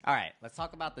All right, let's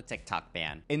talk about the TikTok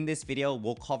ban. In this video,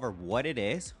 we'll cover what it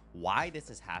is, why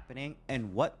this is happening,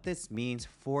 and what this means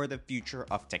for the future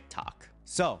of TikTok.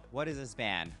 So, what is this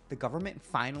ban? The government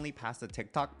finally passed a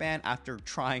TikTok ban after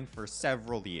trying for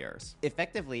several years.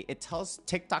 Effectively, it tells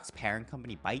TikTok's parent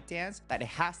company ByteDance that it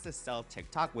has to sell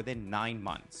TikTok within 9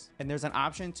 months. And there's an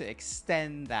option to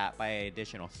extend that by an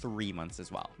additional 3 months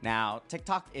as well. Now,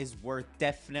 TikTok is worth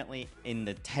definitely in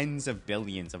the tens of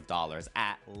billions of dollars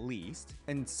at least.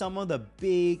 And some of the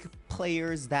big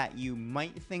players that you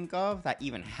might think of that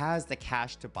even has the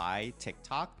cash to buy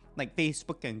TikTok, like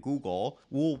Facebook and Google,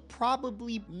 will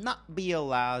probably not be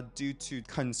allowed due to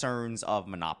concerns of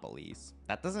monopolies.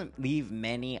 That doesn't leave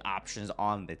many options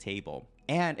on the table.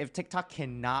 And if TikTok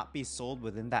cannot be sold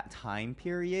within that time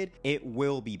period, it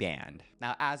will be banned.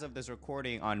 Now, as of this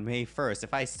recording on May 1st,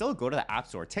 if I still go to the App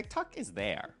Store, TikTok is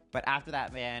there. But after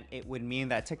that ban, it would mean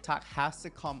that TikTok has to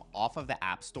come off of the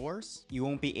app stores. You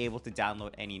won't be able to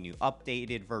download any new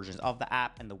updated versions of the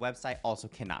app, and the website also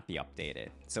cannot be updated.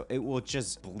 So it will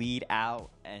just bleed out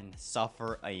and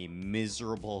suffer a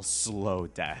miserable, slow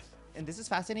death. And this is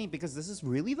fascinating because this is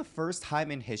really the first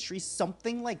time in history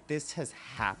something like this has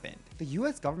happened. The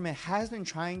US government has been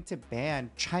trying to ban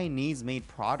Chinese-made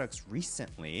products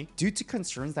recently due to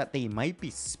concerns that they might be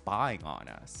spying on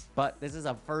us. But this is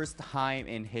the first time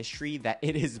in history that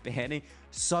it is banning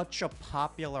such a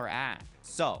popular app.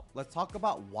 So let's talk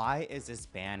about why is this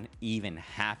ban even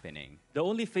happening. The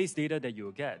only face data that you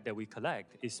will get, that we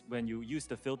collect, is when you use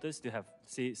the filters to have,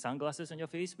 say, sunglasses on your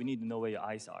face. We need to know where your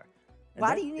eyes are.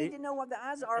 Why do you need to know what the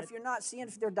eyes are if you're not seeing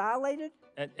if they're dilated?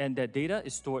 And that data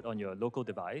is stored on your local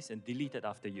device and deleted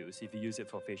after use if you use it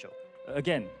for facial.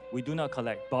 Again, we do not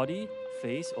collect body,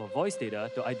 face, or voice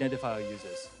data to identify our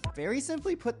users. Very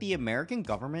simply put, the American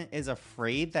government is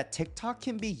afraid that TikTok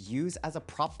can be used as a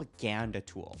propaganda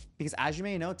tool. Because as you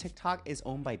may know, TikTok is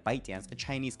owned by ByteDance, a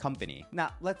Chinese company.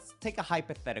 Now, let's take a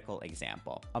hypothetical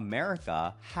example.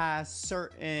 America has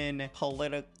certain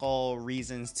political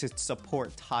reasons to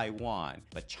support Taiwan,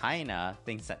 but China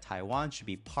thinks that Taiwan should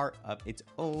be part of its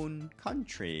own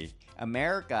country.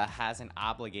 America has an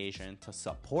obligation to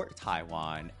support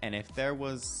Taiwan, and if there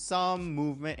was some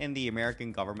movement in the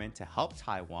American government to help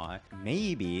Taiwan,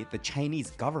 maybe the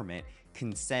Chinese government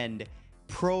can send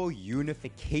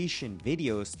pro-unification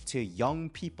videos to young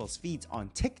people's feeds on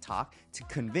TikTok to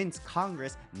convince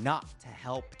Congress not to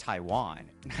help Taiwan.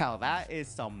 Now that is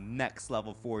some next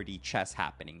level 4D chess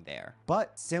happening there.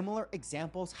 But similar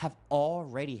examples have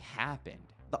already happened.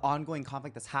 The ongoing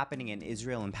conflict that's happening in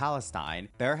Israel and Palestine,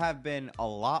 there have been a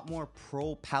lot more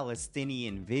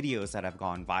pro-Palestinian videos that have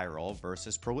gone viral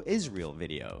versus pro-Israel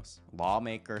videos.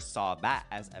 Lawmakers saw that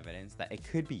as evidence that it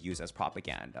could be used as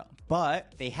propaganda.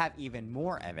 But they have even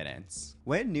more evidence.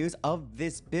 When news of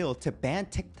this bill to ban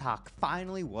TikTok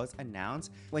finally was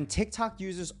announced, when TikTok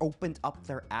users opened up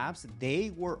their apps,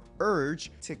 they were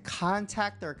urged to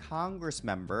contact their Congress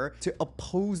member to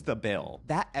oppose the bill.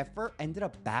 That effort ended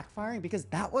up backfiring because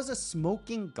that was a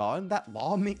smoking gun that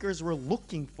lawmakers were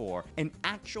looking for, an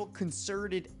actual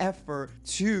concerted effort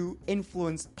to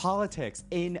influence politics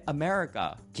in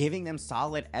America, giving them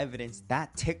solid evidence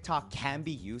that TikTok can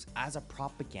be used as a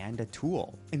propaganda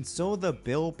tool. And so the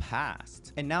bill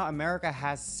passed. And now America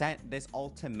has sent this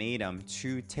ultimatum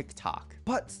to TikTok.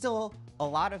 But still, a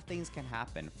lot of things can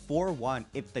happen. For one,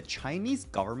 if the Chinese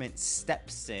government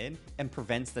steps in and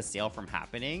prevents the sale from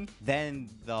happening, then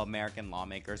the American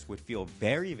lawmakers would feel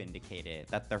very vindicated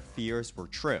that their fears were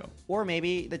true. Or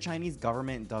maybe the Chinese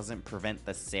government doesn't prevent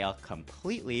the sale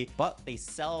completely, but they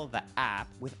sell the app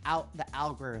without the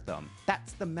algorithm.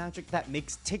 That's the magic that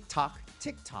makes TikTok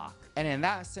TikTok. And in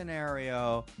that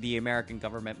scenario, the American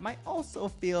government might also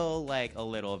feel like a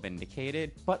little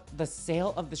vindicated, but the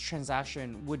sale of this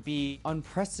transaction would be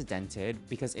unprecedented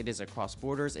because it is across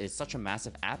borders, it is such a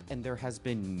massive app, and there has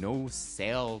been no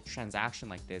sale transaction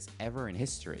like this ever in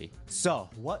history. So,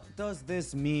 what does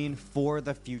this mean for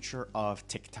the future of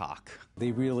TikTok?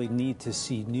 They really need to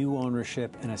see new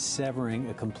ownership and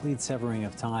a complete severing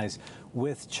of ties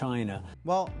with China.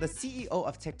 Well, the CEO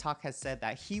of TikTok has said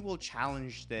that he will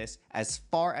challenge this as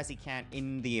far as he can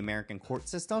in the American court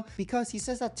system because he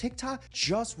says that TikTok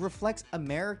just reflects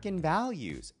American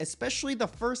values, especially the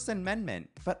First Amendment.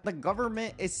 But the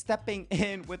government is stepping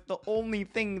in with the only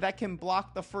thing that can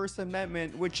block the First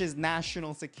Amendment, which is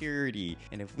national security.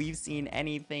 And if we've seen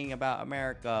anything about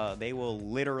America, they will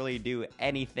literally do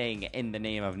anything in the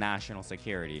name of national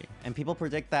security. And people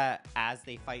predict that as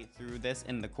they fight through this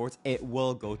in the courts, it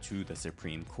will go to the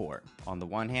Supreme Court. On the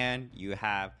one hand, you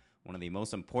have one of the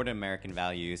most important American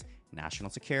values, national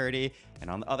security. And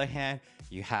on the other hand,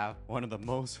 you have one of the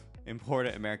most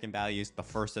important American values, the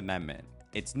First Amendment.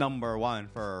 It's number one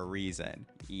for a reason.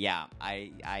 Yeah,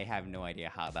 I have no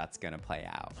idea how that's gonna play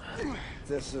out.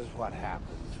 This is what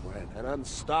happens when an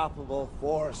unstoppable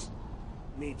force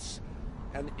meets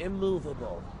an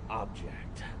immovable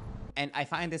object. And I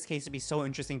find this case to be so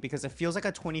interesting because it feels like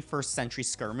a 21st century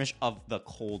skirmish of the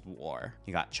Cold War.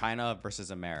 You got China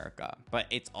versus America, but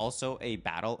it's also a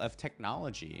battle of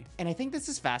technology. And I think this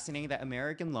is fascinating that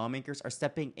American lawmakers are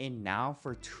stepping in now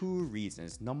for two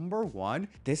reasons. Number one,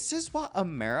 this is what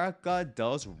America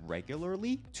does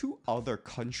regularly to other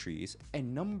countries.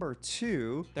 And number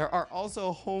two, there are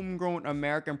also homegrown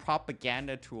American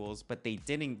propaganda tools, but they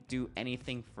didn't do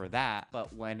anything for that.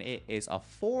 But when it is a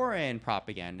foreign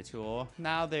propaganda tool,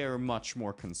 now they're much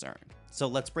more concerned. So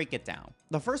let's break it down.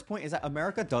 The first point is that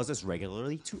America does this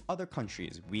regularly to other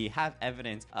countries. We have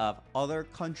evidence of other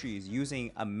countries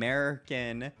using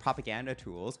American propaganda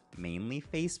tools, mainly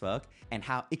Facebook, and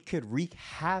how it could wreak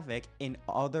havoc in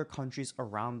other countries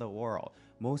around the world.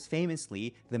 Most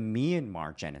famously, the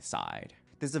Myanmar genocide.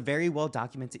 This is a very well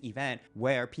documented event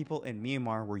where people in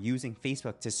Myanmar were using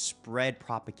Facebook to spread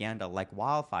propaganda like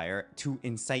wildfire to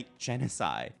incite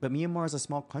genocide. But Myanmar is a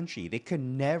small country. They could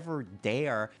never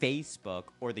dare Facebook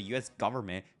or the US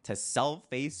government to sell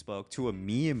Facebook to a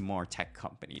Myanmar tech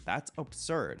company. That's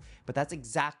absurd. But that's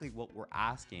exactly what we're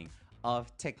asking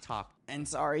of TikTok. And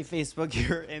sorry, Facebook,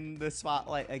 you're in the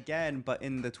spotlight again, but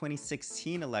in the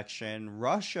 2016 election,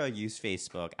 Russia used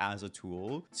Facebook as a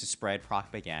tool to spread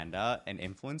propaganda and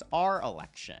influence our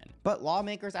election. But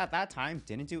lawmakers at that time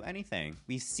didn't do anything.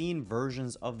 We've seen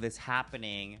versions of this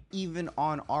happening even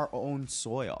on our own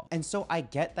soil. And so I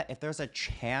get that if there's a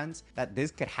chance that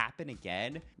this could happen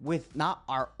again with not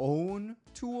our own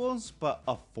tools, but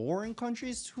a foreign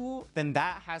country's tool, then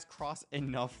that has crossed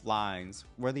enough lines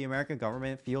where the American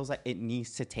government feels like it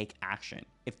needs to take action.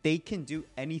 If they can do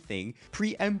anything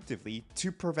preemptively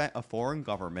to prevent a foreign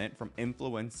government from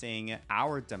influencing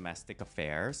our domestic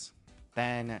affairs,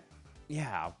 then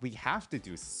yeah, we have to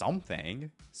do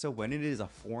something. So when it is a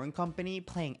foreign company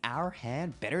playing our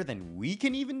hand better than we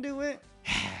can even do it,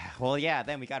 well, yeah,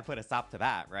 then we gotta put a stop to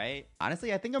that, right?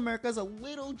 Honestly, I think America's a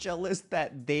little jealous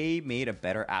that they made a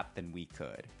better app than we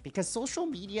could. Because social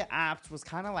media apps was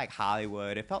kind of like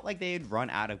Hollywood. It felt like they'd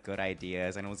run out of good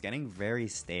ideas and it was getting very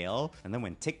stale. And then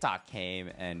when TikTok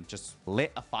came and just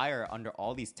lit a fire under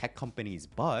all these tech companies'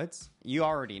 butts, you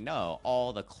already know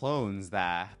all the clones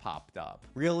that popped up.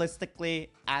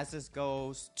 Realistically, as this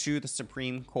goes to the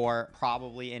Supreme Court,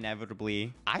 probably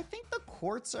inevitably, I think the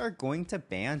courts are going to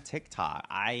ban TikTok.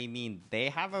 I mean, they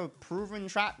have a proven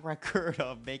track record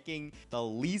of making the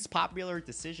least popular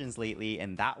decisions lately,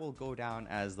 and that will go down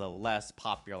as the less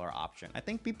popular option. I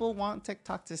think people want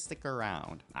TikTok to stick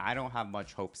around. I don't have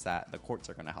much hopes that the courts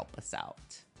are going to help us out.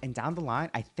 And down the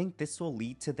line, I think this will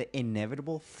lead to the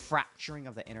inevitable fracturing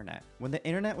of the internet. When the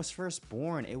internet was first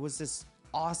born, it was this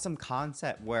awesome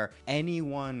concept where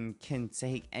anyone can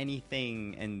say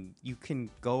anything and you can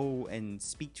go and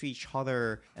speak to each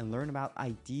other and learn about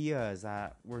ideas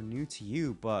that were new to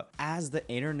you. But as the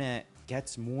internet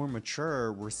gets more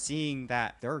mature, we're seeing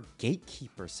that there are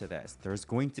gatekeepers to this. There's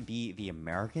going to be the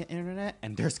American internet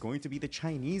and there's going to be the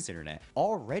Chinese internet.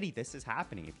 Already this is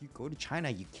happening. If you go to China,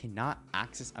 you cannot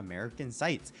access American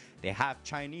sites. They have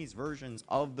Chinese versions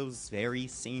of those very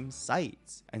same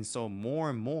sites. And so more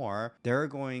and more, they're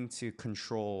going to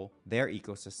control their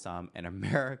ecosystem and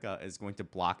America is going to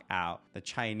block out the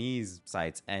Chinese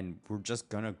sites and we're just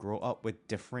gonna grow up with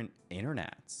different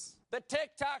internets. The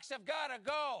TikToks have gotta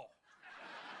go.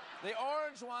 The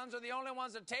orange ones are the only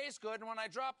ones that taste good, and when I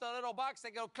drop the little box,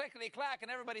 they go clickety-clack, and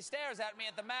everybody stares at me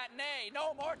at the matinee.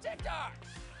 No more TikToks!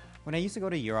 When I used to go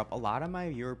to Europe, a lot of my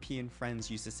European friends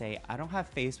used to say, I don't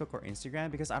have Facebook or Instagram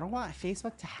because I don't want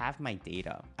Facebook to have my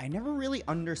data. I never really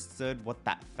understood what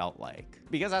that felt like.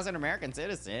 Because as an American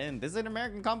citizen, this is an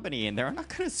American company, and they're not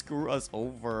gonna screw us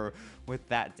over with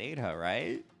that data,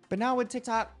 right? But now with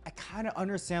TikTok, I kind of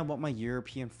understand what my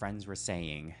European friends were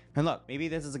saying. And look, maybe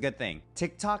this is a good thing.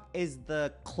 TikTok is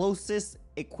the closest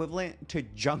equivalent to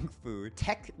junk food,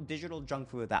 tech digital junk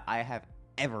food that I have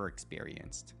ever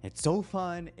experienced. It's so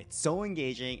fun, it's so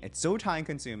engaging, it's so time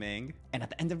consuming, and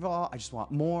at the end of it all, I just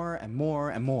want more and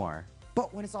more and more.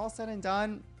 But when it's all said and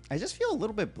done, I just feel a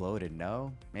little bit bloated,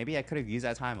 no? Maybe I could have used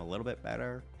that time a little bit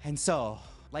better. And so,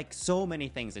 like so many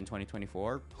things in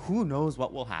 2024, who knows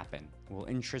what will happen? Will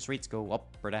interest rates go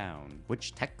up or down?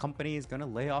 Which tech company is gonna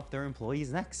lay off their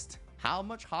employees next? How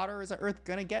much hotter is the Earth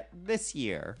gonna get this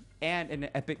year? And in an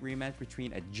epic rematch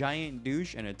between a giant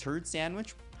douche and a turd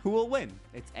sandwich, who will win?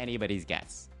 It's anybody's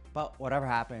guess. But whatever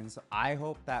happens, I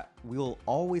hope that we'll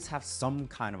always have some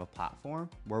kind of a platform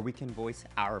where we can voice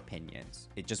our opinions.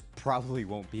 It just probably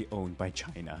won't be owned by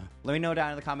China. Let me know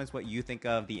down in the comments what you think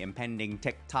of the impending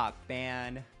TikTok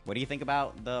ban. What do you think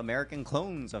about the American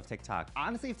clones of TikTok?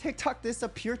 Honestly, if TikTok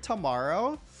disappeared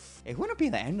tomorrow, it wouldn't be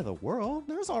the end of the world.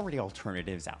 There's already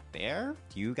alternatives out there.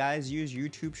 Do you guys use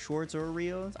YouTube Shorts or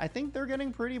Reels? I think they're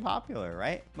getting pretty popular,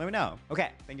 right? Let me know. Okay,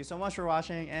 thank you so much for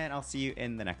watching, and I'll see you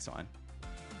in the next one.